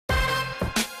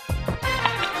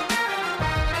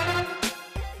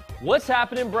What's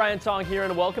happening? Brian Tong here,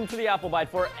 and welcome to the Apple Byte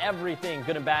for everything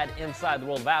good and bad inside the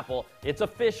world of Apple. It's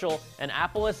official, and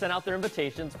Apple has sent out their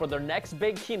invitations for their next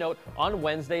big keynote on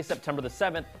Wednesday, September the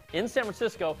 7th in San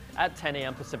Francisco at 10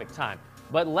 a.m. Pacific time.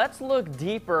 But let's look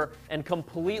deeper and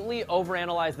completely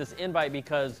overanalyze this invite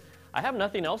because I have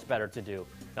nothing else better to do.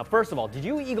 Now, first of all, did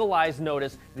you eagle eyes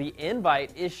notice the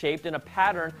invite is shaped in a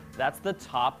pattern that's the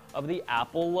top of the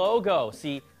Apple logo?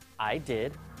 See, I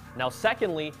did. Now,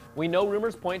 secondly, we know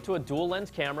rumors point to a dual lens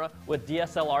camera with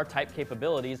DSLR type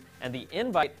capabilities, and the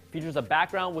invite features a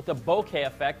background with a bokeh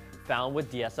effect found with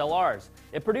DSLRs.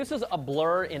 It produces a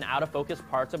blur in out of focus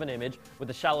parts of an image with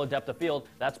a shallow depth of field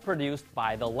that's produced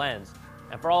by the lens.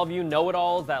 And for all of you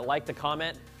know-it-alls that like to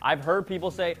comment, I've heard people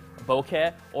say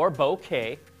bokeh or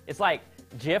bokeh. It's like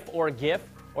GIF or GIF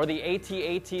or the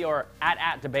AT-AT or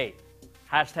at debate.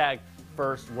 Hashtag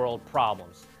first world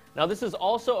problems. Now, this is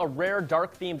also a rare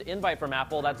dark-themed invite from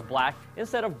Apple that's black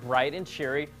instead of bright and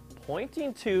cheery,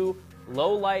 pointing to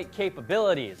low-light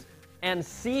capabilities. And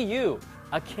see you.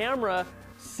 A camera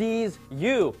sees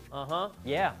you.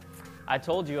 Yeah. I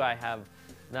told you I have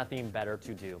nothing better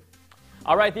to do.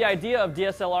 All right, the idea of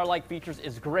DSLR-like features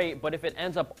is great, but if it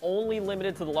ends up only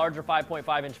limited to the larger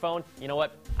 5.5-inch phone, you know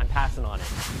what? I'm passing on it.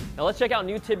 Now let's check out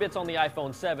new tidbits on the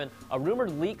iPhone 7. A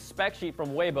rumored leaked spec sheet from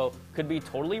Weibo could be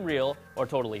totally real or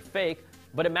totally fake,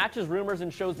 but it matches rumors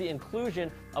and shows the inclusion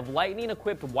of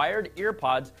Lightning-equipped wired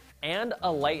earpods and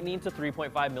a Lightning to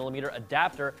 3.5mm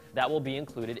adapter that will be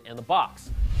included in the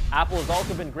box. Apple has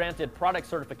also been granted product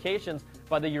certifications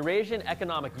by the Eurasian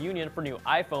Economic Union for new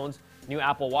iPhones, new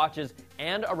Apple Watches,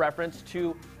 and a reference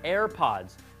to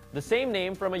AirPods, the same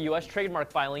name from a U.S. trademark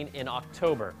filing in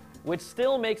October, which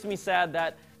still makes me sad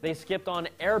that they skipped on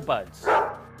AirBuds.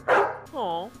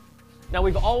 Aww. Now,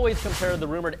 we've always compared the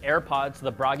rumored AirPods to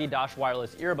the Bragi Dash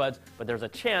wireless earbuds, but there's a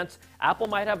chance Apple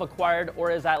might have acquired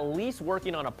or is at least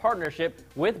working on a partnership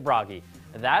with Bragi.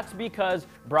 That's because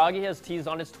Bragi has teased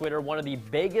on his Twitter one of the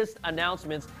biggest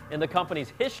announcements in the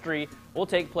company's history will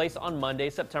take place on Monday,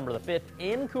 September the 5th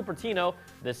in Cupertino,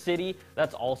 the city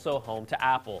that's also home to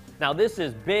Apple. Now, this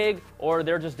is big, or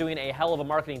they're just doing a hell of a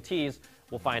marketing tease.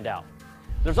 We'll find out.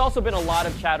 There's also been a lot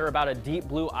of chatter about a deep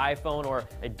blue iPhone or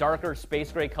a darker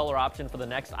space gray color option for the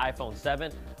next iPhone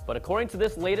 7, but according to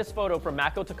this latest photo from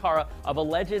Mako Takara of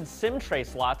alleged SIM tray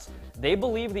slots, they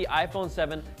believe the iPhone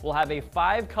 7 will have a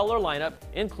 5-color lineup,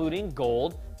 including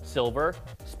gold, silver,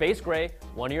 space gray,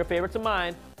 one of your favorites of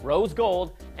mine, rose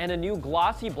gold, and a new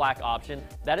glossy black option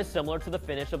that is similar to the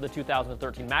finish of the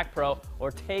 2013 Mac Pro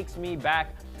or takes me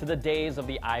back to the days of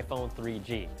the iPhone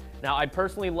 3G. Now, I'd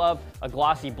personally love a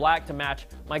glossy black to match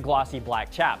my glossy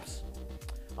black chaps.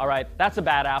 All right, that's a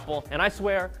bad apple, and I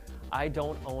swear I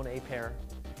don't own a pair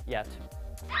yet.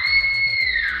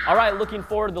 All right, looking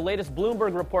forward, the latest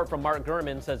Bloomberg report from Mark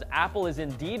Gurman says Apple is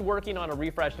indeed working on a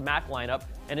refreshed Mac lineup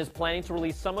and is planning to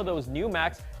release some of those new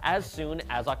Macs as soon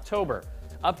as October.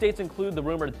 Updates include the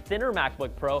rumored thinner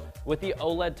MacBook Pro with the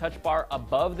OLED touch bar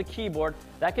above the keyboard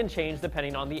that can change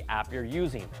depending on the app you're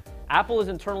using. Apple is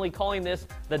internally calling this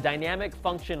the Dynamic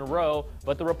Function Row,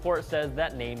 but the report says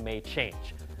that name may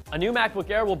change. A new MacBook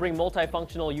Air will bring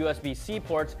multifunctional USB-C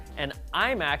ports, and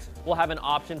iMacs will have an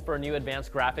option for a new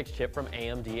advanced graphics chip from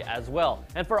AMD as well.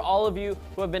 And for all of you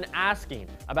who have been asking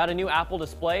about a new Apple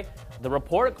display, the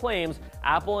report claims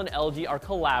Apple and LG are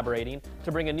collaborating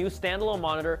to bring a new standalone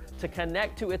monitor to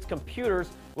connect to its computers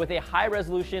with a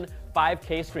high-resolution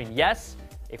 5K screen. Yes,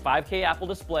 a 5K Apple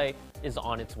display is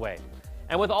on its way.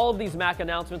 And with all of these Mac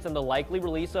announcements and the likely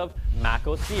release of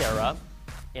macOS Sierra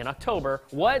in October,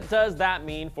 what does that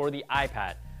mean for the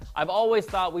iPad? I've always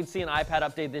thought we'd see an iPad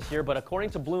update this year, but according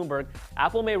to Bloomberg,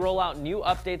 Apple may roll out new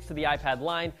updates to the iPad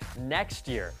line next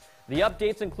year. The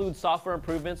updates include software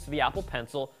improvements to the Apple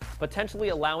Pencil, potentially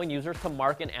allowing users to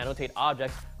mark and annotate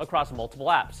objects across multiple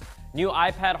apps. New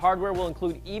iPad hardware will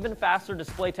include even faster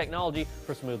display technology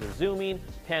for smoother zooming,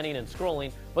 panning, and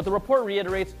scrolling, but the report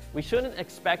reiterates we shouldn't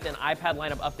expect an iPad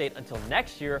lineup update until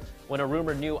next year when a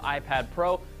rumored new iPad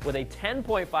Pro with a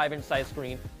 10.5-inch size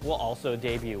screen will also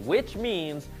debut, which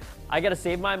means I gotta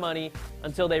save my money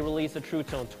until they release a True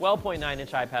Tone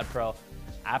 12.9-inch iPad Pro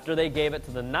after they gave it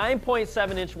to the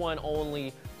 9.7-inch one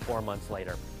only 4 months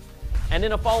later. And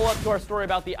in a follow-up to our story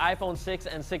about the iPhone 6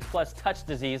 and 6 Plus touch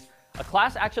disease, a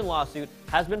class action lawsuit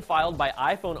has been filed by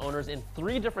iPhone owners in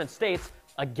 3 different states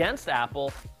against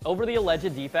Apple over the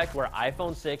alleged defect where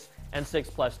iPhone 6 and 6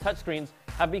 Plus touchscreens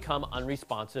have become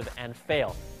unresponsive and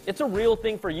fail. It's a real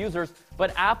thing for users,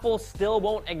 but Apple still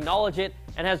won't acknowledge it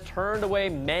and has turned away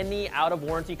many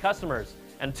out-of-warranty customers.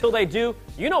 Until they do,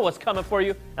 you know what's coming for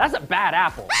you. That's a bad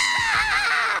apple.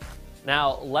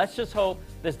 Now, let's just hope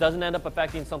this doesn't end up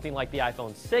affecting something like the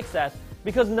iPhone 6s,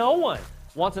 because no one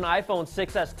wants an iPhone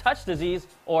 6s touch disease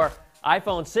or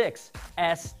iPhone 6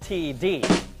 STD.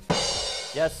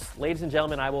 Yes, ladies and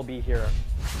gentlemen, I will be here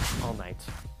all night.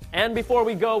 And before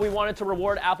we go, we wanted to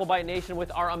reward Apple Byte Nation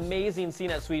with our amazing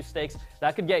CNET sweepstakes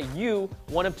that could get you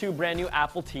one of 2 brand new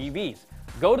Apple TVs.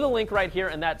 Go to the link right here,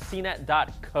 and that's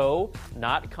cnet.co,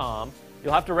 not com.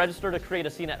 You'll have to register to create a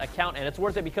CNET account, and it's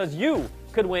worth it because you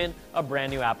could win a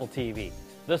brand new Apple TV.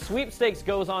 The sweepstakes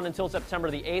goes on until September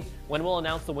the 8th, when we'll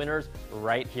announce the winners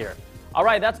right here. All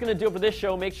right, that's going to do it for this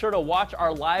show. Make sure to watch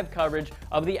our live coverage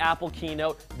of the Apple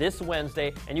keynote this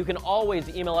Wednesday, and you can always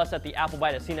email us at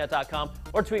theapplebyte@cnet.com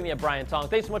or tweet me at Brian Tong.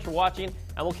 Thanks so much for watching,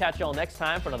 and we'll catch you all next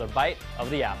time for another Bite of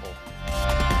the Apple.